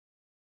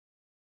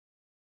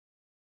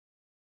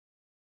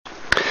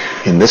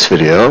In this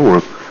video,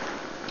 we're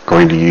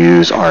going to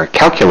use our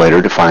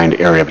calculator to find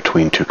area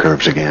between two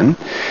curves again.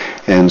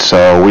 And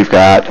so we've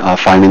got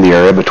finding the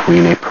area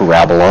between a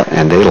parabola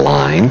and a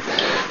line.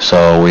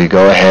 So we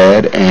go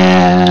ahead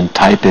and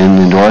type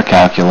into our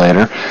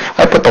calculator.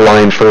 I put the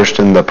line first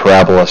and the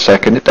parabola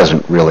second. It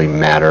doesn't really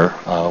matter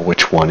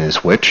which one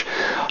is which.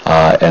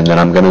 And then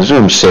I'm going to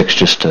zoom 6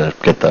 just to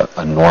get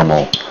a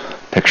normal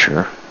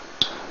picture.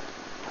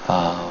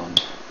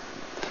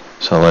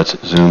 So let's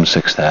zoom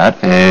 6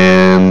 that,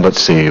 and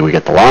let's see, we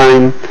get the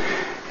line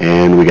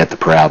and we get the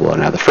parabola.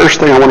 Now the first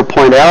thing I want to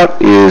point out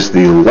is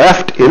the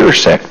left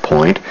intersect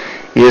point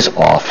is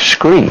off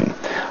screen.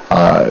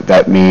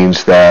 That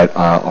means that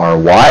our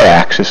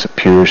y-axis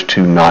appears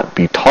to not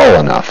be tall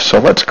enough. So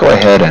let's go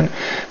ahead and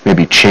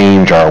maybe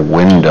change our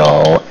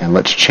window, and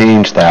let's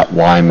change that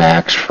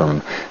y-max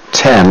from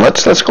 10.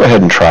 Let's go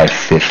ahead and try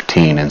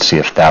 15 and see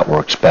if that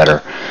works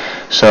better.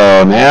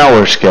 So now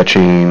we're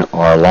sketching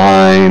our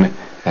line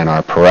and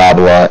our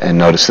parabola, and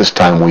notice this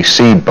time we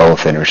see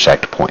both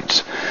intersect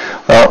points.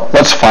 Well,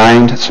 let's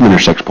find some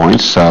intersect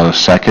points. So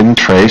second,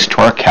 trace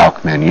to our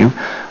calc menu.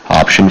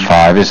 Option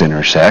 5 is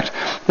intersect.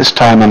 This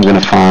time I'm going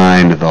to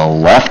find the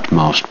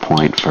leftmost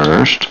point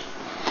first.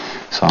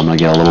 So I'm going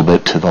to get a little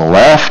bit to the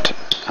left.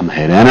 I'm going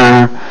to hit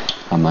enter.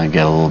 I'm going to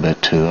get a little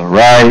bit to the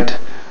right.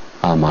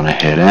 I'm going to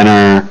hit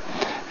enter.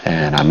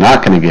 And I'm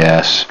not going to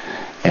guess.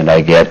 And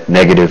I get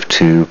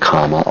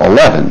 -2,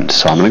 11.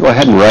 So I'm going to go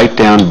ahead and write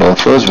down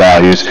both those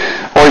values.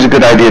 Always a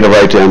good idea to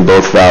write down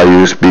both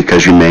values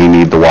because you may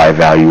need the y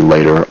value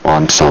later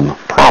on some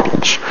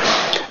problems.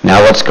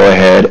 Now let's go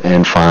ahead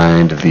and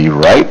find the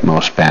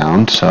rightmost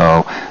bound.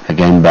 So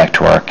again, back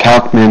to our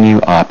calc menu,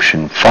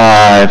 option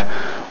 5.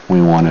 We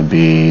want to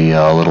be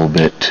a little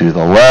bit to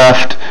the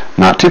left,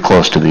 not too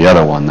close to the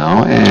other one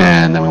though,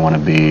 and then we want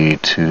to be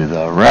to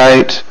the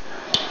right.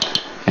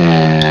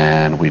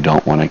 And we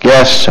don't want to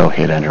guess, so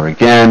hit enter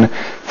again,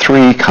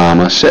 3,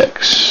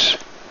 6.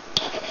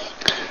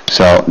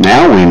 So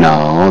now we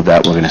know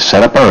that we're going to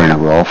set up our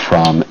integral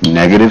from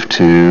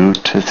 -2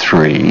 to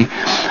 3.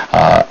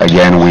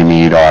 Again, we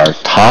need our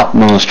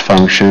topmost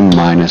function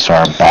minus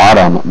our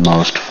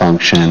bottommost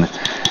function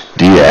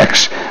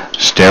dx.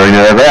 Staring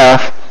at our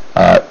graph,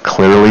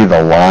 clearly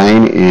the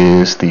line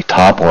is the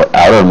top or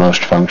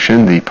outermost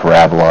function, the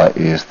parabola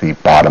is the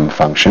bottom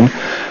function.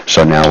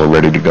 So now we're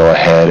ready to go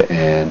ahead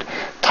and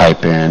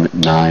type in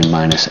 9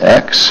 minus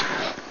x,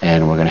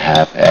 and we're going to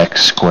have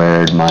x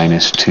squared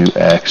minus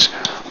 2x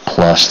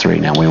plus 3.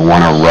 Now we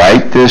want to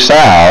write this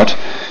out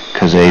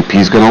because AP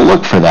is going to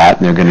look for that,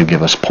 and they're going to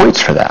give us points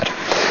for that.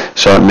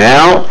 So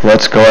now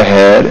let's go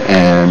ahead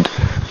and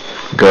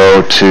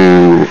go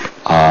to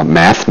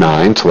Math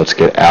 9. So let's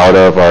get out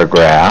of our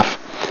graph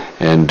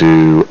and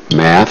do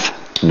Math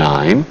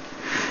 9.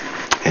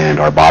 And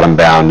our bottom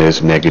bound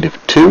is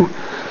 -2.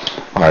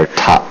 Our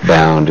top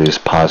bound is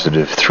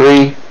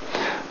 +3.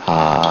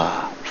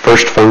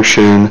 First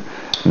function,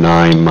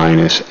 9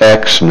 minus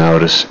x.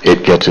 Notice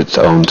it gets its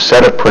own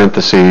set of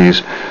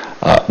parentheses.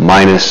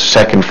 Minus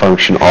second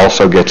function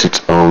also gets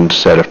its own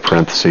set of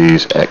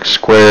parentheses. X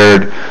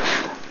squared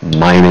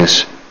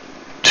minus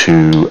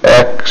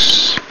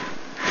 2x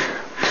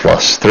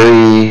plus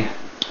 3.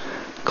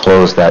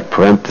 Close that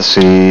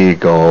parenthesis,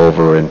 go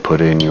over and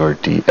put in your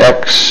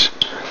dx,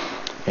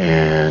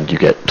 and you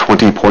get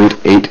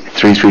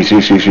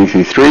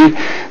 20.8333333.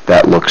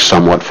 That looks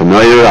somewhat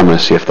familiar. I'm going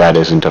to see if that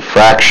isn't a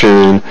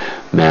fraction.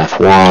 Math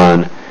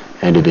 1,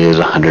 and it is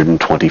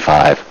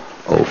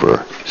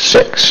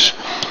 125/6.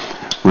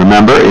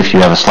 Remember, if you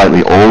have a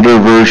slightly older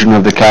version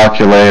of the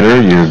calculator,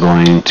 you're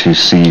going to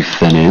see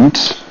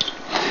finint,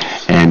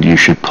 and you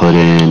should put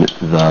in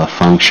the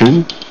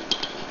function,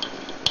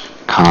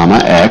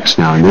 x.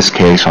 Now in this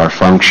case our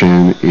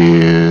function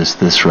is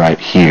this right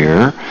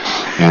here,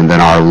 and then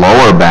our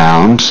lower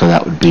bound, so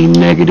that would be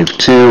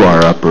 -2,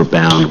 our upper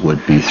bound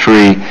would be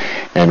 3,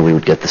 and we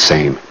would get the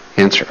same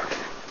answer.